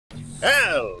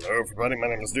Hello everybody, my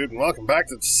name is Dude, and welcome back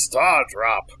to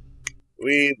Stardrop.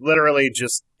 We literally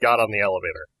just got on the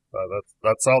elevator.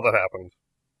 That's all that happened.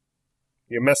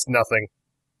 You missed nothing.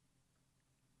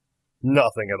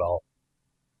 Nothing at all.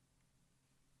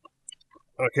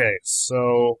 Okay,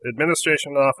 so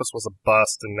administration office was a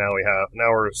bust, and now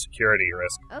we're a security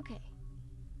risk. Okay,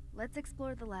 let's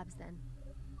explore the labs then.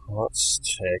 Let's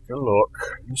take a look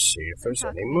and see if there's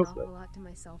any movement. I'm talking an awful lot to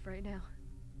myself right now.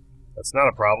 That's not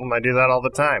a problem. I do that all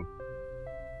the time.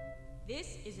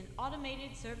 This is an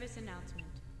automated service announcement.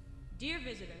 Dear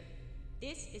visitor,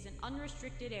 this is an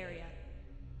unrestricted area.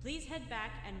 Please head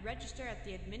back and register at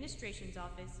the administration's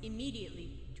office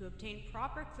immediately to obtain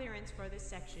proper clearance for this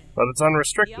section. But it's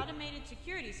unrestricted. The automated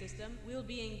security system will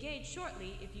be engaged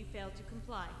shortly if you fail to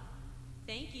comply.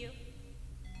 Thank you.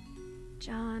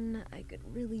 John, I could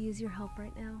really use your help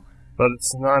right now. But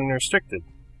it's non-restricted.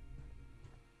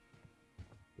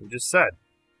 You just said.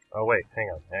 Oh wait, hang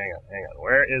on.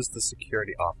 Where is the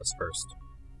security office first?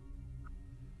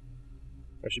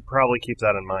 I should probably keep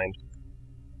that in mind.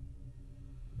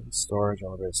 Storage,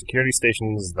 elevator, security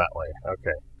stations that way.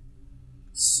 Okay.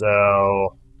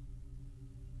 So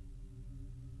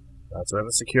that's where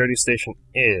the security station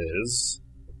is.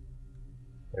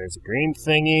 There's a green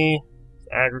thingy.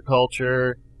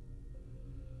 Agriculture.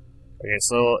 Okay,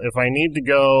 so if I need to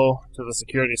go to the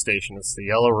security station, it's the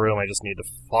yellow room. I just need to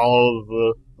follow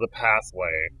the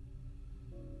pathway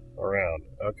around.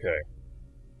 Okay.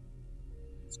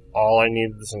 That's all I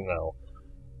needed to know.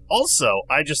 Also,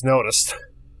 I just noticed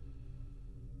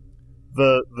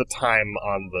the time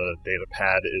on the data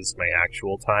pad is my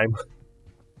actual time.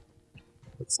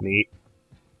 That's neat.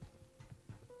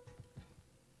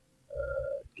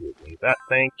 Give me that,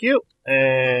 thank you.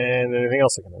 And anything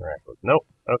else I can interact with? Nope.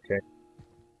 Okay.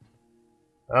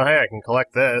 Oh, hey, I can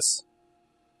collect this.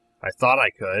 I thought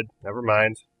I could. Never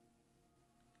mind.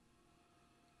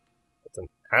 It's an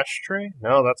ashtray?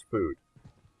 No, that's food.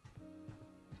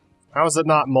 How is it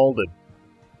not molded?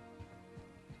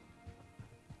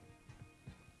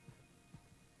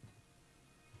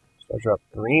 So I drop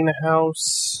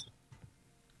greenhouse.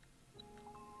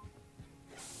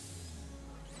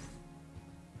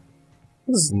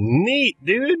 This is neat,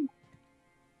 dude!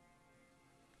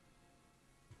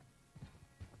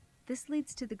 This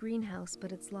leads to the greenhouse,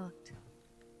 but it's locked.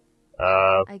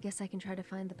 I guess I can try to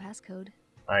find the passcode.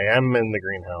 I am in the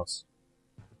greenhouse.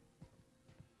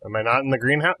 Am I not in the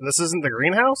greenhouse? This isn't the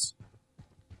greenhouse?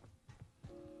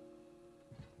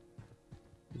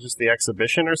 Just the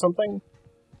exhibition or something?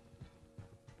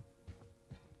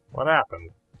 What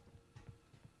happened?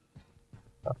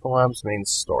 Alpha Labs main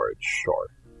storage, sure.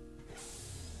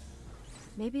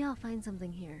 Maybe I'll find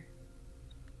something here.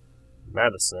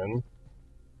 Medicine.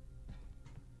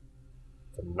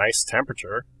 It's a nice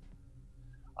temperature.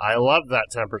 I love that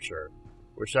temperature.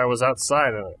 Wish I was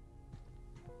outside in it.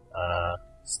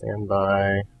 Stand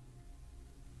by.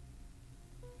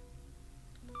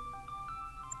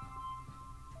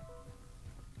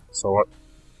 So what?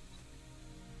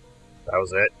 That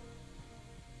was it?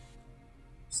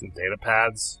 Some data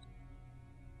pads.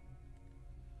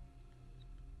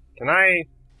 Can I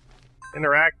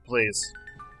interact, please?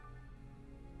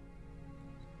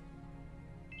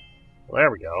 Well, there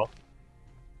we go.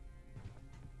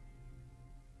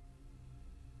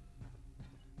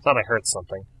 Thought I heard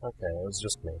something. Okay, it was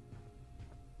just me.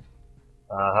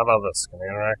 How about this? Can I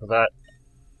interact with that?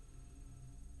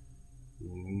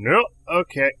 Nope.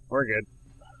 Okay, we're good.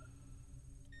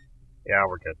 Yeah,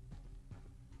 we're good.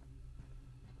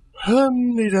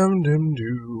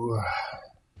 Hum-de-dum-dum-doo.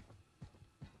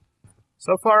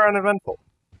 So far, uneventful.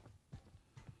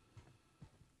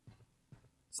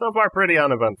 So far, pretty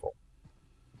uneventful.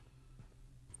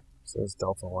 Says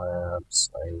Delta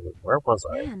Labs. Where was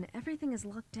I? Man, everything is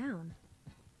locked down.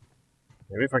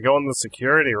 Maybe if I go in the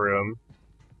security room,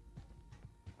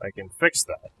 I can fix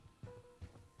that.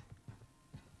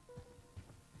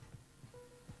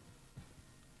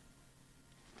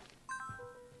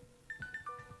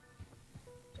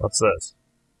 What's this?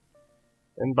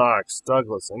 Inbox,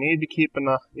 Douglas. I need you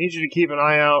to keep an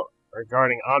eye out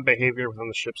regarding odd behavior within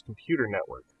the ship's computer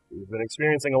network. We've been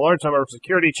experiencing a large number of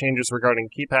security changes regarding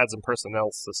keypads and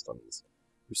personnel systems.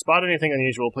 If you spot anything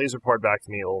unusual, please report back to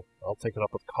me. I'll take it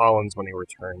up with Collins when he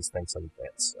returns. Thanks in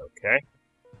advance. Okay?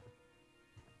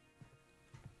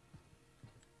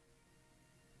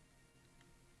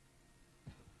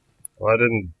 Well, I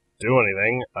didn't do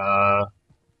anything. I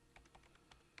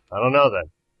don't know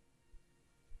then.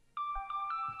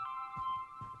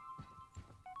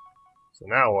 So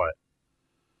now what?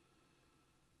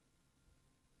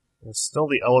 There's still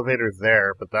the elevator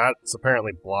there, but that's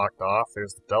apparently blocked off.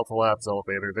 There's the Delta Labs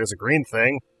elevator. There's a green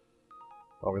thing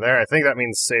over there. I think that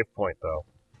means save point, though.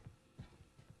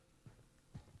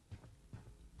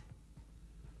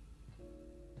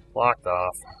 Locked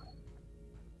off.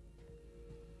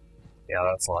 Yeah,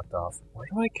 that's locked off. Where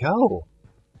do I go?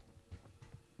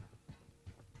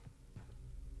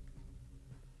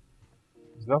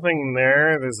 There's nothing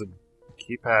there. There's a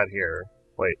keypad here.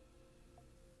 Wait.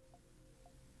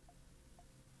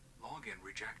 Login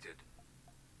rejected.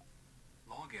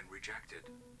 Login rejected.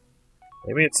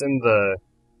 Maybe it's in the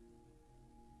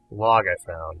log I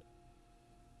found.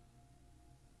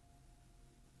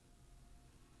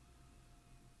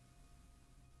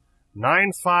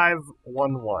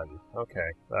 $9511.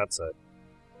 Okay, that's it.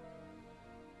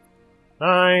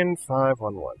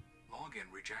 9511. Login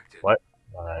rejected. What?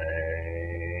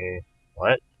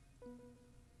 What?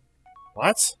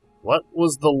 What? What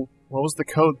was the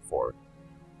code for?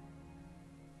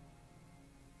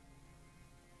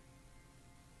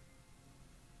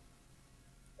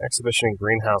 Exhibition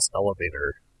greenhouse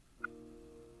elevator.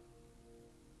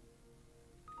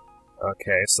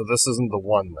 Okay, so this isn't the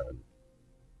one then.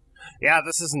 Yeah,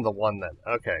 this isn't the one then.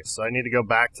 Okay, so I need to go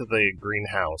back to the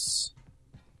greenhouse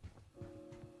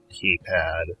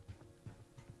keypad.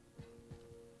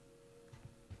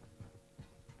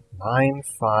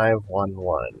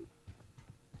 9511.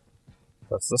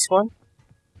 That's this one?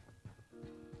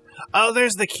 Oh,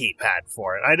 there's the keypad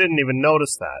for it. I didn't even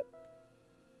notice that.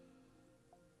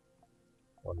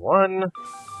 11.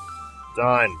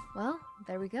 Done. Well,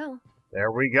 there we go.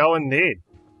 There we go indeed.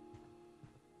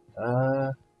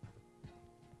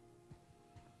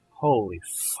 Holy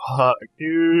fuck,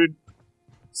 dude.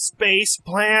 Space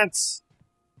plants!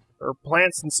 Or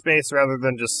plants in space rather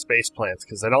than just space plants,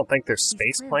 because I don't think they're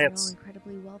space These plants. are all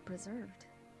incredibly well preserved.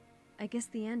 I guess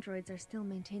the androids are still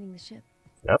maintaining the ship.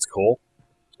 That's cool.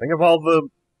 Think of all the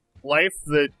life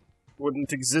that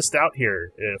wouldn't exist out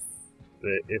here if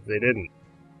they didn't.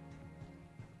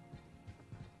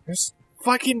 There's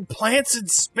fucking plants in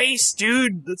space,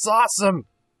 dude! That's awesome!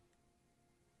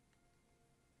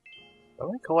 I'm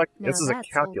gonna collect... Now this is a that's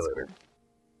calculator. old school.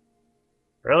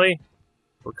 Really?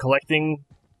 We're collecting...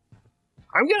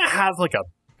 I'm gonna have, like, a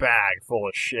bag full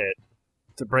of shit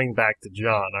to bring back to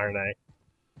John, aren't I?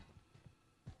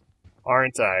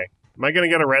 Aren't I? Am I gonna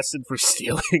get arrested for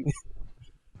stealing?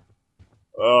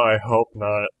 Oh, I hope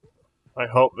not. I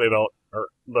hope they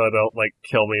don't, like,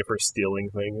 kill me for stealing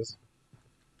things.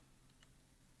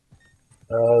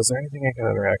 Is there anything I can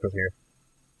interact with here?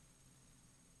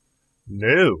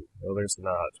 No! No, there's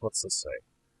not. What's this say?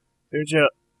 Thuja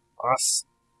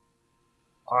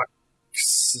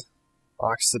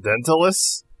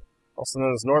Occidentalis? Also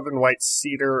known as Northern White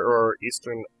Cedar or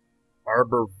Eastern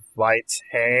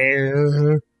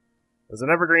Arborvitae. Is an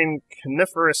evergreen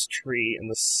coniferous tree in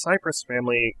the cypress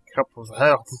family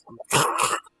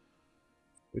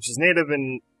which is native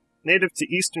to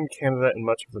eastern Canada and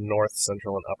much of the north,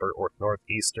 central, and upper or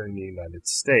northeastern United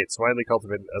States, widely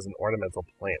cultivated as an ornamental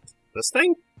plant. This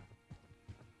thing?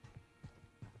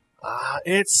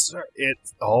 It's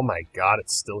oh my god,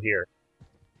 it's still here.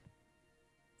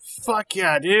 Fuck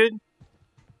yeah, dude!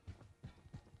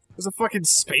 There's a fucking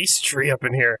space tree up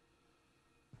in here.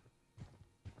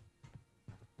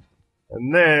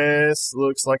 And this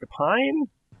looks like a pine?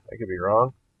 I could be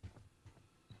wrong.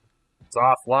 It's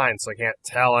offline, so I can't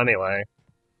tell anyway.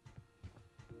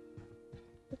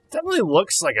 It definitely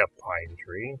looks like a pine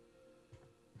tree.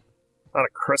 Not a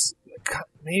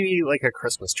maybe like a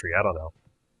Christmas tree, I don't know.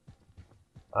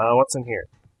 What's in here?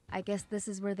 I guess this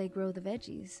is where they grow the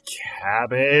veggies.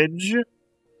 Cabbage? I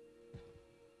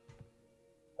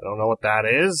don't know what that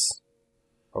is.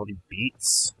 Probably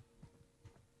beets.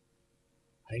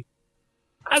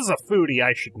 As a foodie,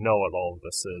 I should know what all of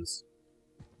this is.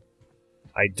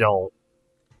 I don't.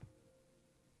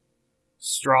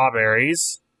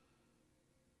 Strawberries.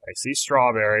 I see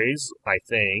strawberries, I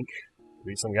think.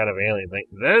 Maybe some kind of alien thing.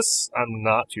 This, I'm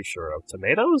not too sure of.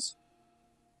 Tomatoes?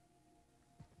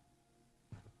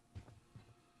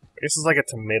 This is like a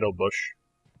tomato bush.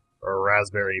 Or a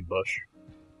raspberry bush.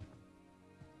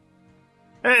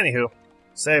 Anywho,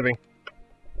 saving.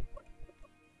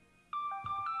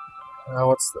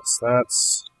 What's this?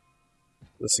 That's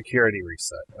the security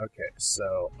reset. Okay,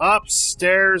 so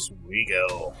upstairs we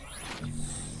go.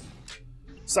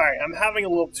 Sorry, I'm having a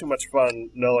little too much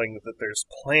fun knowing that there's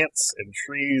plants and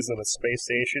trees in a space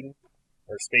station.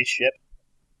 Or spaceship.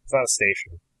 It's not a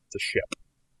station, it's a ship.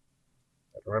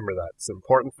 Remember that. It's an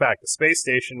important fact. A space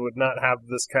station would not have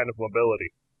this kind of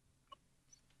mobility.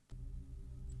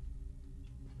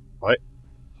 What?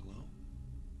 Hello?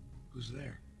 Who's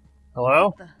there?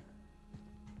 Hello? What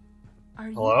the?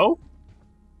 Hello?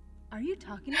 Are you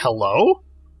talking? Hello?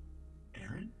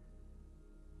 Aaron?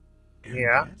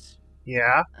 Yeah. Vance?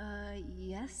 Yeah.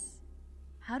 Yes.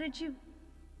 How did you?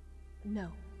 No.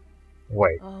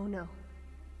 Wait. Oh no.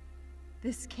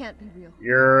 This can't be real.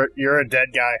 You're a dead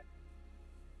guy.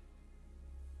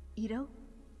 Ito?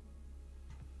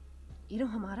 Ito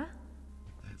Hamada?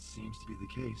 That seems to be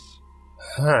the case.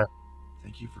 Huh.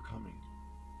 Thank you for coming.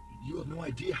 You have no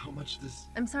idea how much this...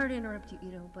 I'm sorry to interrupt you,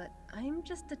 Ito, but I'm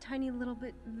just a tiny little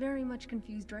bit very much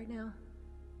confused right now.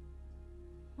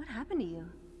 What happened to you?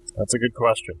 That's a good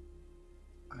question.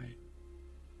 I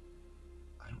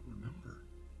don't remember.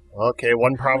 Okay,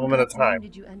 one problem at a How time.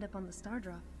 did you end up on the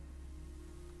Stardrop?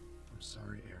 I'm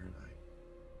sorry, Aaron.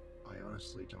 I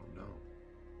honestly don't know.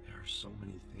 There are so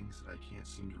many things that I can't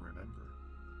seem to remember.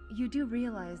 You do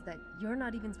realize that you're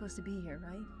not even supposed to be here,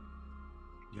 right?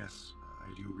 Yes,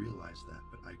 I do realize that,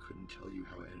 but I couldn't tell you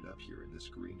how I ended up here in this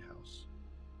greenhouse.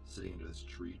 Sitting under this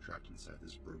tree trapped inside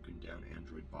this broken down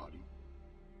android body.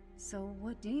 So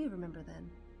what do you remember then?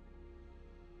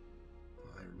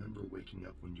 I remember waking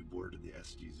up when you boarded the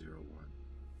SD-01.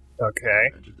 Okay.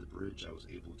 When I entered the bridge, I was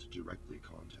able to directly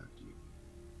contact you.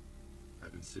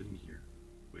 I've been sitting here,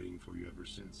 waiting for you ever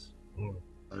since.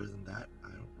 Other than that, I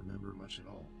don't remember much at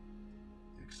all.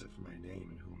 Except for my name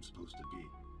and who I'm supposed to be.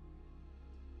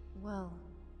 Well,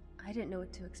 I didn't know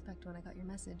what to expect when I got your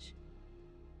message.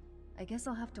 I guess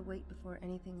I'll have to wait before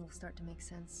anything will start to make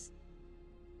sense.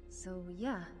 So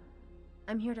yeah,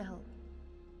 I'm here to help.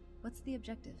 What's the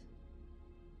objective?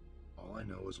 All I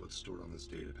know is what's stored on this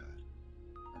datapad.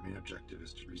 Our main objective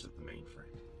is to reset the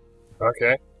mainframe.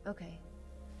 Okay. Okay,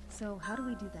 so how do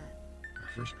we do that? Our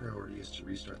first priority is to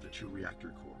restart the 2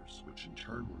 reactor cores, which in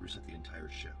turn will reset the entire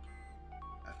ship.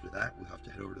 After that, we'll have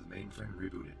to head over to the mainframe and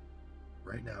reboot it.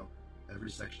 Right now,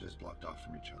 every section is blocked off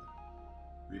from each other.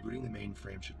 Rebooting the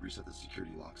mainframe should reset the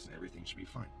security locks and everything should be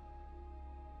fine.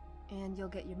 And you'll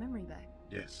get your memory back.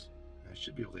 Yes, I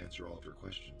should be able to answer all of your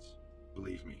questions.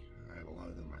 Believe me, I have a lot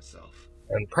of them myself.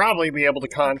 And probably be able to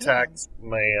contact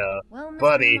my Well, Mr.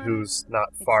 buddy Hamada, who's not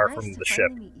it's far nice from to the ship.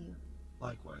 finally meet you.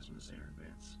 Likewise, Miss Aaron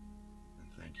Vance. And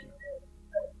thank you.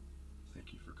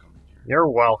 Thank you for coming here. You're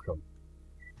welcome.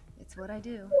 It's what I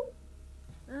do.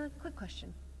 Quick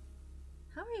question.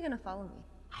 How are you gonna follow me?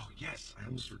 Oh yes, I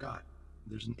almost forgot.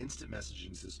 There's an instant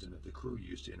messaging system that the crew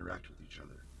use to interact with each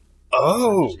other.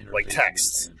 Oh, Just like interfacing with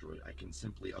texts. Android, I can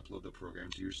simply upload the program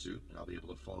to your suit, and I'll be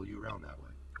able to follow you around that way.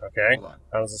 Okay. Hold on.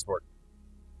 How does this work?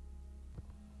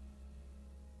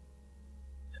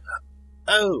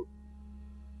 Oh.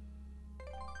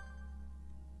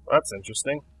 That's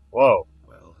interesting. Whoa.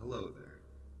 Well, hello there.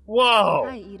 Whoa!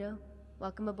 Hi, Ito.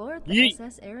 Welcome aboard the Ye-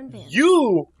 SS Aaron Vance.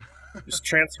 You just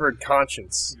transferred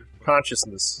consciousness.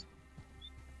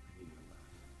 I need to laugh.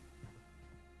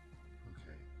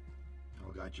 Okay,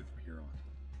 I'll guide you from here on.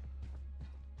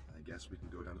 I guess we can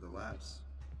go down to the labs.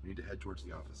 We need to head towards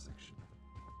the office section.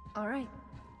 All right,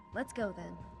 let's go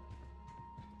then.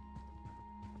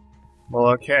 Well,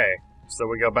 okay. So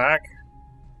we go back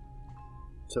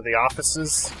to the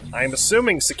offices. I'm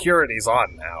assuming security's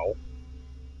on now.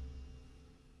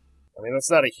 I mean,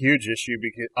 that's not a huge issue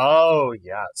because... Oh,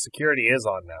 yeah, security is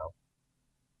on now.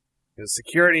 Because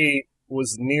security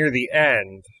was near the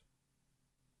end,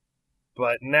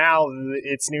 but now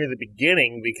it's near the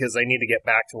beginning because I need to get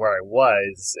back to where I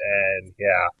was, and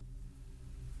yeah.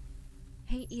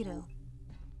 Hey, Ito.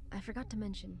 I forgot to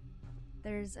mention,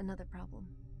 there's another problem.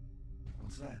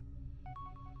 What's that?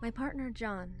 My partner,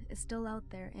 John, is still out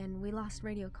there, and we lost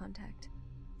radio contact.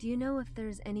 Do you know if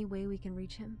there's any way we can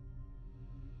reach him?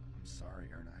 I'm sorry,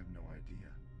 Aaron, I have no idea.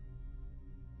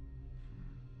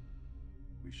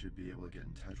 We should be able to get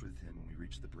in touch with him when we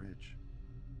reach the bridge.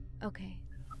 Okay.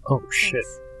 Oh, shit.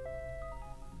 Thanks.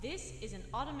 This is an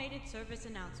automated service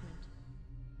announcement.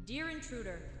 Dear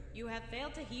intruder, you have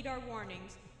failed to heed our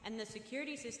warnings, and the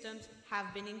security systems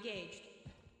have been engaged.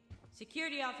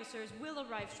 Security officers will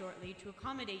arrive shortly to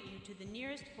accommodate you to the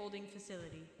nearest holding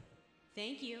facility.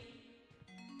 Thank you.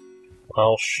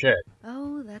 Well, shit.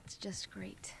 Oh, that's just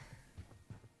great.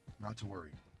 Not to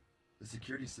worry. The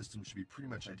security system should be pretty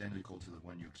much identical to the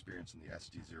one you experienced in the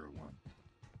SD-01.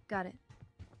 Got it.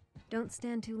 Don't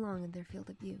stand too long in their field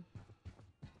of view.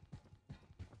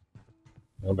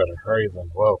 I better hurry then.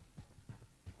 Whoa.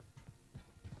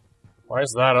 Why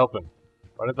is that open?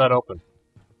 Why did that open?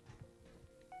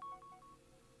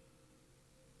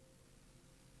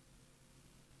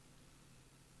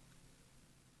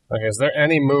 Okay, is there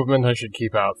any movement I should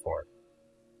keep out for?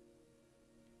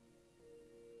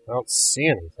 I don't see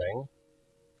anything.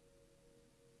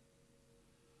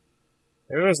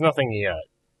 Maybe there's nothing yet.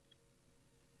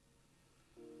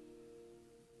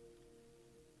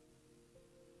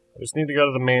 just need to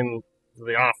go to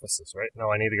the offices, right? No,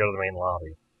 I need to go to the main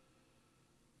lobby.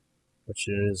 Which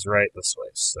is right this way,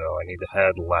 so I need to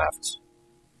head left.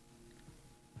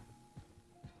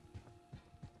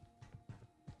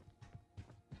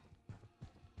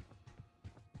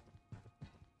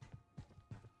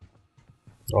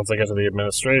 Once I get to the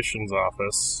administration's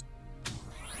office...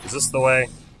 Is this the way?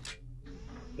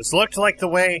 This looked like the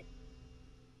way...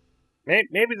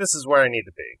 Maybe this is where I need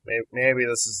to be. Maybe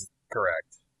this is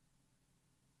correct.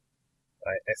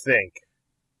 I think.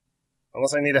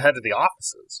 Unless I need to head to the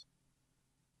offices.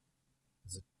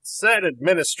 It said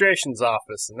administration's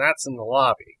office, and that's in the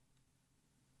lobby.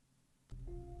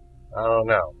 I don't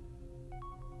know.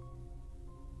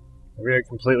 Maybe I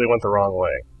completely went the wrong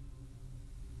way.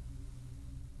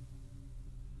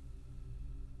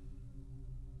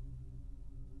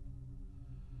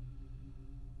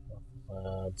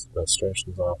 It's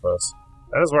administration's office.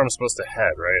 That is where I'm supposed to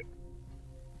head, right?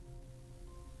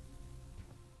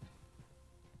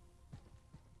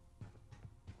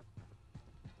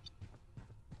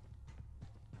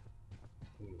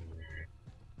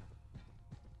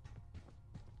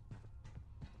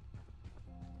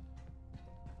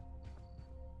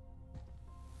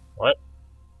 What?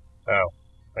 Oh.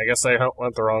 I guess I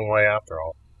went the wrong way after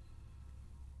all.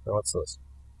 So what's this?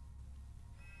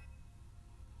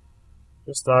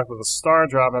 Just docked with a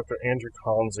Stardrop after Andrew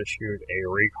Collins issued a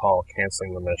recall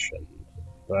canceling the mission.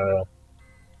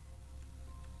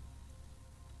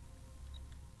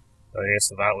 Okay,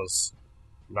 so that was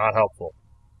not helpful.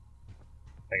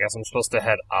 I guess I'm supposed to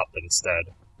head up instead.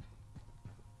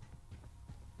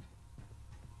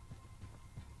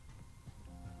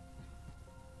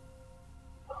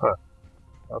 Huh.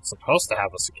 That's supposed to have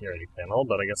a security panel,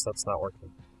 but I guess that's not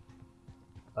working.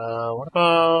 What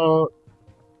about...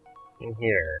 in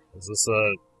here? Is this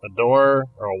a door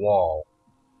or a wall?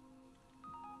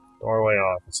 Doorway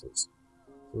offices.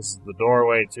 This is the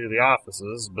doorway to the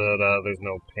offices, but there's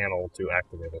no panel to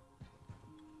activate it.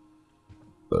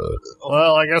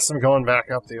 Well, I guess I'm going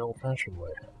back up the old-fashioned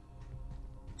way.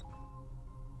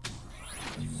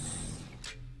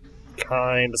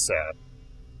 Kinda sad.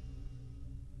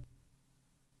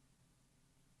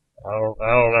 I don't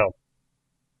know.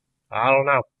 I don't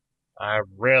know. I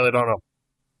really don't know.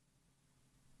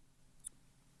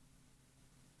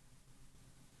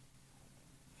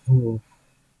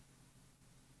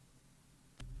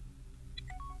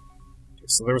 Okay,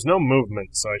 so there was no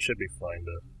movement, so I should be fine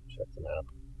to check the map.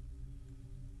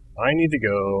 I need to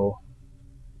go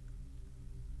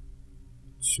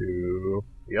to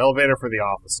the elevator for the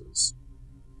offices.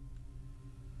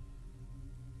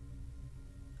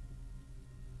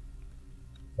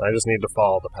 I just need to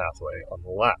follow the pathway on the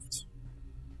left,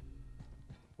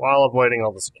 while avoiding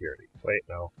all the security. Wait,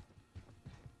 no.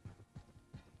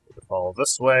 Need to follow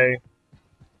this way.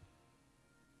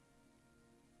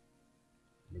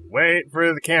 Wait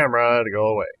for the camera to go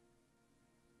away.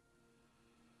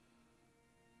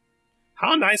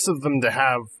 How nice of them to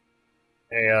have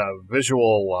a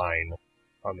visual line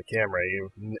on the camera,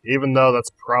 even though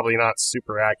that's probably not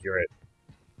super accurate.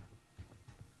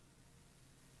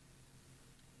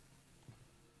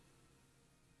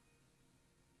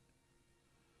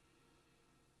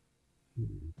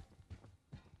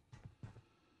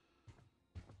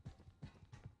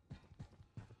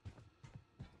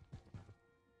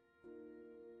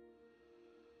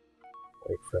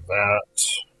 Wait for that.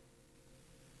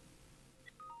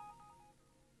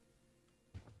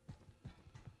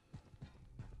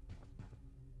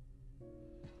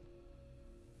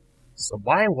 So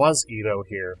why was Ito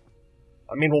here?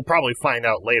 I mean, we'll probably find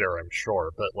out later, I'm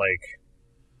sure, but like,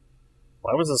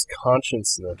 why was this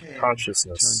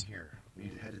consciousness? Turn here. We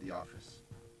need to head to the office.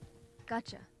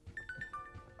 Gotcha.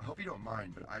 I hope you don't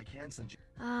mind, but I can send you...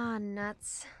 Ah,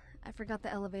 nuts. I forgot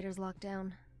the elevator's locked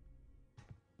down.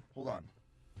 Hold on.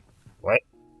 What?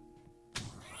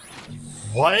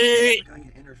 What? I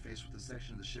can interface with the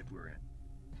section of the ship we're in.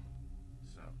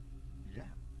 So, yeah.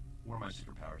 One of my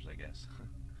superpowers, I guess.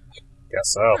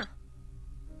 Guess so. Huh.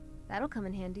 That'll come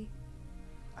in handy.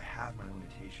 I have my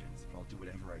limitations, but I'll do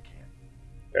whatever I can.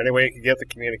 Any way you could get the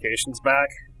communications back?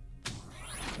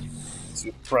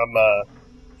 From,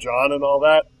 John and all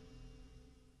that?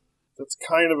 That's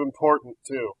kind of important,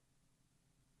 too.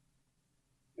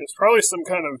 There's probably some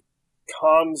kind of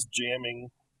comms jamming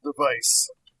device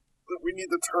that we need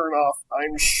to turn off,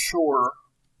 I'm sure.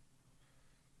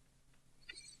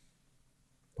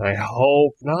 I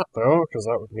hope not, though, because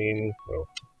that would mean... Oh,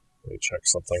 let me check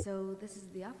something. So this is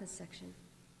the office section.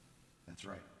 That's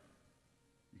right.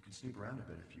 You can snoop around a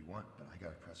bit if you want, but I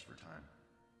gotta press for time.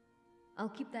 I'll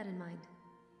keep that in mind.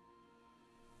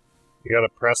 You gotta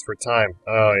press for time.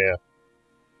 Oh, yeah.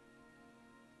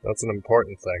 That's an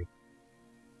important thing.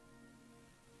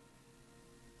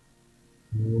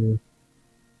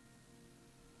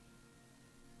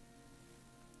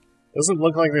 Doesn't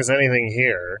look like there's anything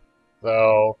here,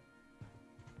 though.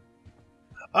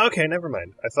 Okay, never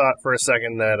mind. I thought for a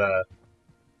second that,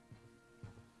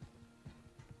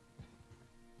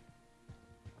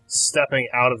 stepping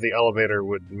out of the elevator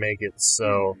would make it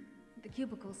so... The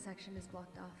cubicles section is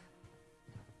blocked off.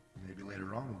 Maybe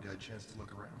later on we'll get a chance to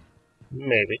look around.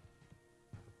 Maybe.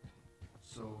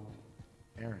 So,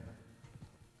 Aaron,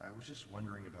 I was just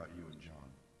wondering about you and John.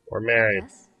 We're married.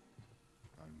 Yes?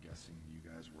 I'm guessing you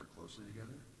guys work closely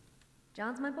together?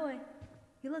 John's my boy.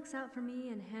 He looks out for me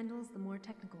and handles the more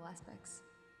technical aspects.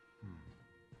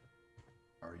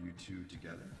 Are you two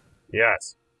together?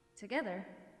 Yes. Together?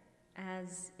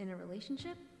 As in a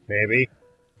relationship? Maybe.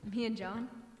 Me and John?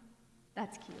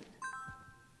 That's cute.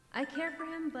 I care for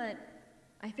him, but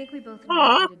I think we both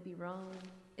know it'd be wrong.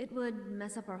 It would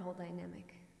mess up our whole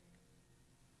dynamic.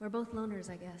 We're both loners,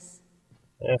 I guess.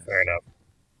 Yeah, fair enough.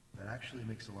 That actually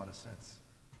makes a lot of sense.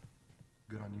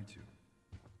 Good on you two.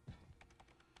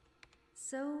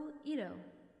 So, Ito,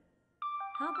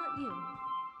 how about you?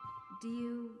 Do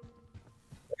you...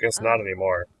 I guess not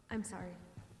anymore. I'm sorry.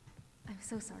 I'm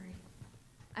so sorry.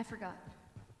 I forgot.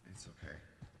 It's okay.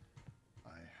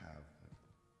 I have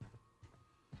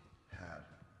had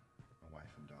a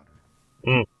wife and daughter.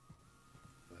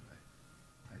 But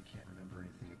I can't remember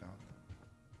anything about them.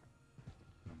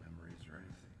 No memories or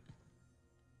anything.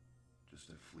 Just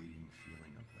a fleeting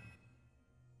feeling of them.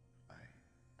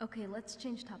 Okay, let's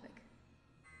change topic.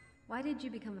 Why did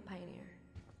you become a pioneer?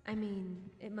 I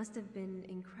mean, it must have been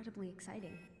incredibly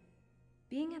exciting.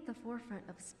 Being at the forefront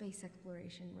of space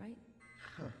exploration, right?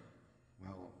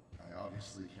 Well, I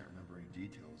obviously can't remember any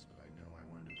details, but I know I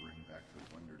wanted to bring back the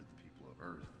wonder to the people of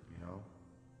Earth, you know?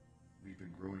 We've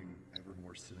been growing ever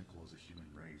more cynical as a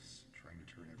human race, trying to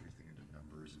turn everything into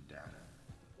numbers and data.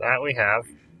 That we have.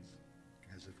 Equations,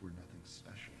 as if we're nothing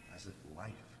special, as if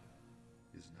life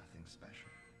is nothing special.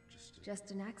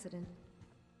 Just an accident.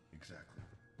 Exactly.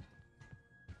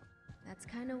 That's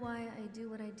kind of why I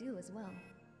do what I do as well.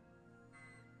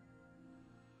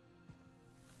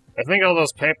 I think all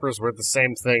those papers were the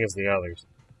same thing as the others.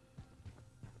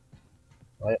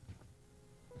 What?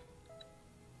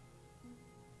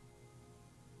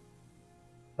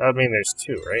 That would mean there's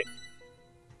two, right?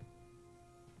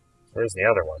 Where's the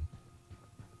other one?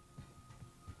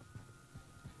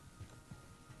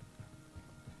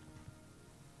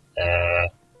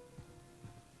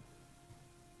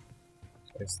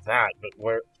 There's that, but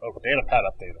where... Oh, data pad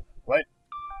updated. What?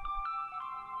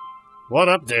 What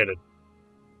updated?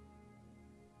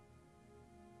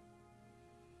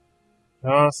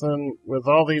 Jonathan, with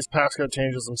all these passcode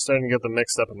changes, I'm starting to get them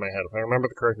mixed up in my head. If I remember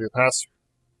correctly, the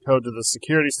passcode to the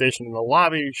security station in the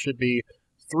lobby should be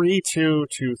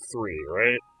 3223,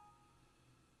 right?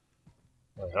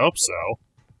 I hope so.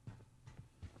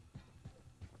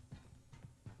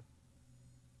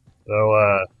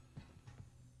 So,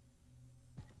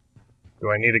 do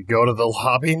I need to go to the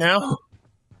lobby now?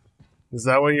 Is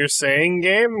that what you're saying,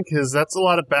 game? Because that's a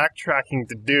lot of backtracking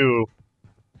to do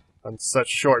on such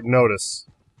short notice.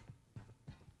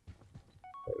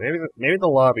 Maybe the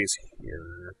lobby's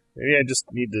here. Maybe I just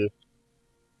need to...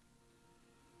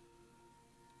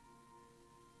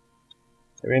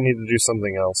 Maybe I need to do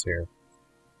something else here.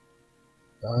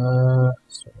 Stardrop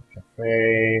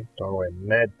Cafe, doorway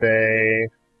med bay.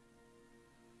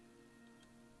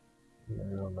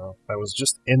 I don't know. I was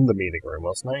just in the meeting room,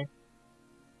 wasn't I?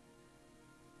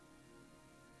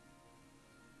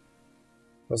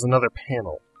 There's another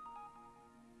panel.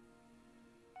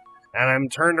 And I'm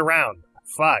turned around.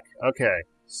 Fuck. Okay.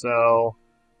 So...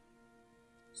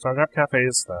 Stardrop Cafe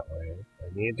is that way.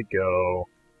 I need to go...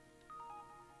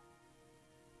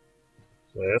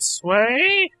 this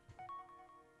way?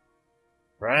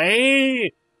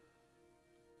 Right?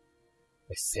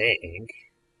 I think.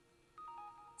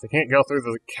 I can't go through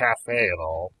the cafe at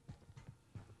all.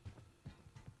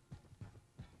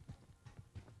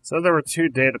 So there were two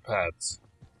data pads.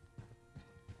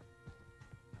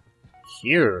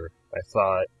 Here, I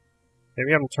thought.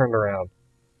 Maybe I'm turned around.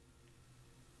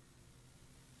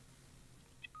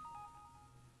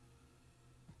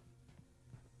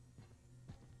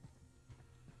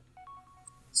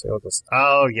 See what this...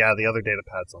 Oh, yeah, the other data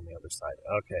pad's on the other side.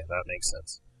 Okay, that makes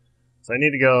sense. So I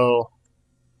need to go...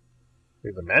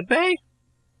 through the med bay?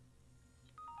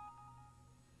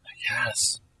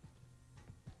 Yes.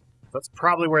 That's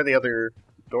probably where the other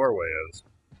doorway is.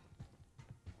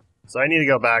 So I need to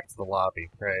go back to the lobby,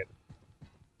 right?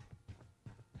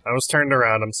 I was turned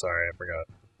around, I'm sorry, I forgot.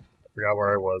 I forgot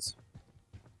where I was.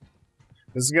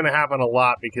 This is gonna happen a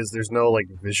lot because there's no, like,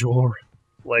 visual,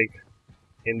 like,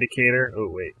 indicator. Oh,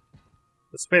 wait.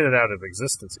 Let's faded out of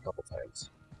existence a couple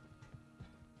times.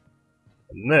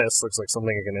 And this looks like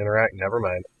something I can interact. Never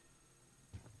mind.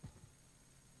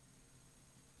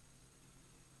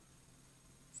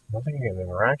 There's nothing I can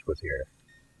interact with here.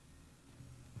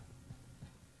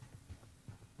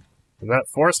 And that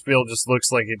force field just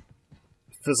looks like it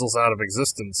fizzles out of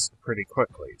existence pretty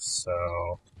quickly,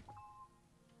 so...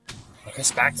 I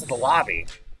guess back to the lobby.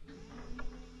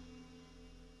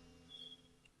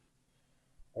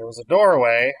 There was a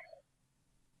doorway,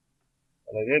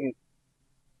 and I didn't...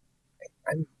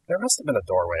 there must have been a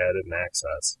doorway I didn't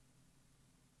access.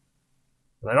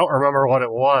 And I don't remember what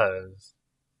it was.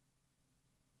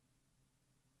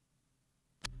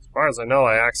 As far as I know,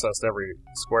 I accessed every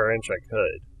square inch I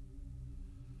could.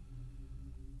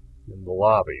 In the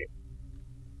lobby.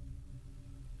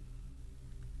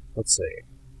 Let's see.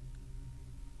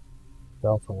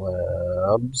 Delta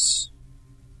Labs.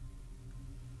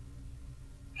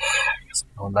 I guess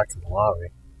I'm going back to the lobby.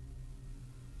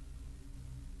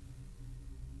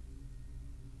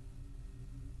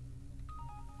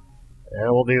 Yeah,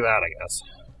 we'll do that, I guess.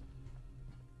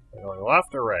 Am I going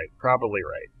left or right? Probably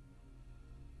right.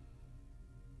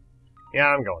 Yeah,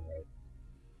 I'm going right.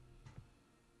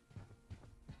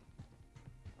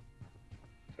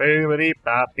 I'm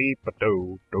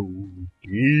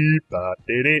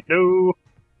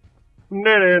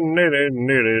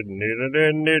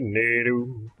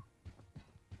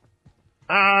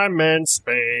in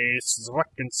space,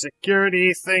 fucking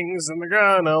security things, and they're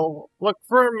gonna look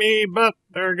for me, but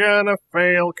they're gonna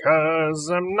fail,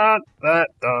 'cause I'm not that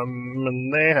dumb,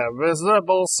 and they have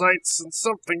visible sights and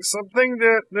something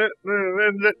do.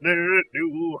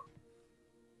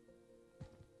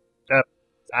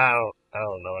 I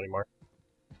don't know anymore.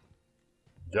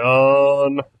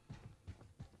 Done.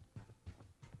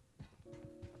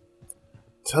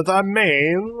 To the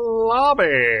main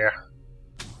lobby.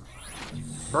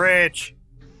 Bridge.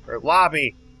 Or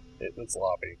lobby. It's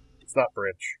lobby. It's not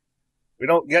bridge. We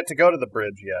don't get to go to the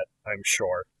bridge yet, I'm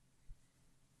sure.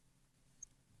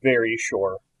 Very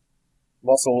sure. I'm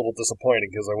also a little disappointed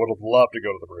because I would have loved to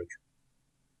go to the bridge.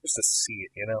 Just to see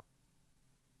it, you know?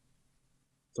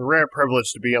 It's a rare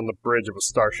privilege to be on the bridge of a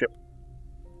starship.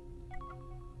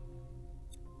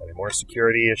 Any more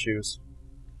security issues?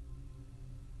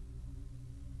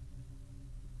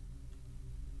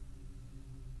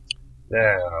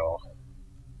 Now,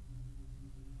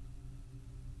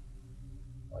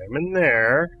 I'm in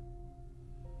there.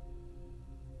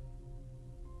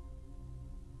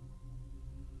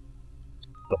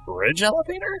 The bridge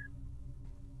elevator?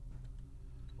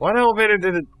 What elevator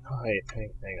did it... Oh, wait, hang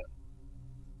on.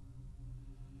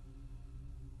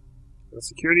 The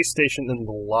security station in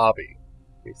the lobby.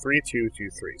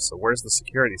 3223. So where's the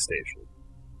security station?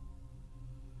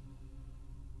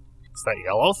 Is that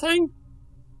yellow thing?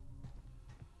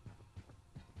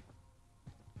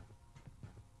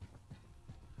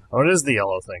 Oh, it is the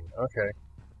yellow thing. Okay.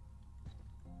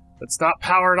 It's not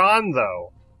powered on,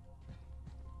 though.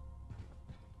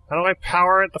 How do I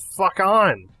power it the fuck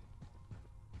on?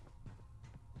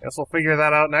 Guess we'll figure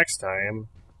that out next time.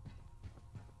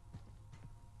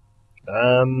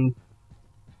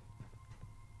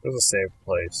 There's a save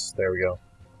place. There we go.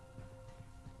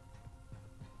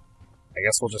 I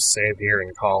guess we'll just save here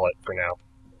and call it for now.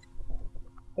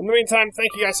 In the meantime,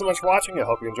 thank you guys so much for watching. I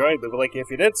hope you enjoyed. Leave a like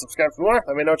if you did. Subscribe for more.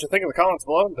 Let me know what you think in the comments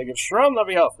below. Thank you to Shrum, Love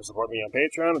You Health, for supporting me on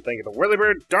Patreon. And thank you to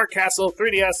Whirlybird, Dark Castle,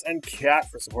 3DS, and Cat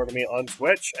for supporting me on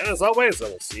Twitch. And as always, I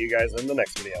will see you guys in the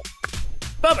next video.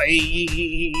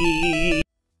 Bye-bye!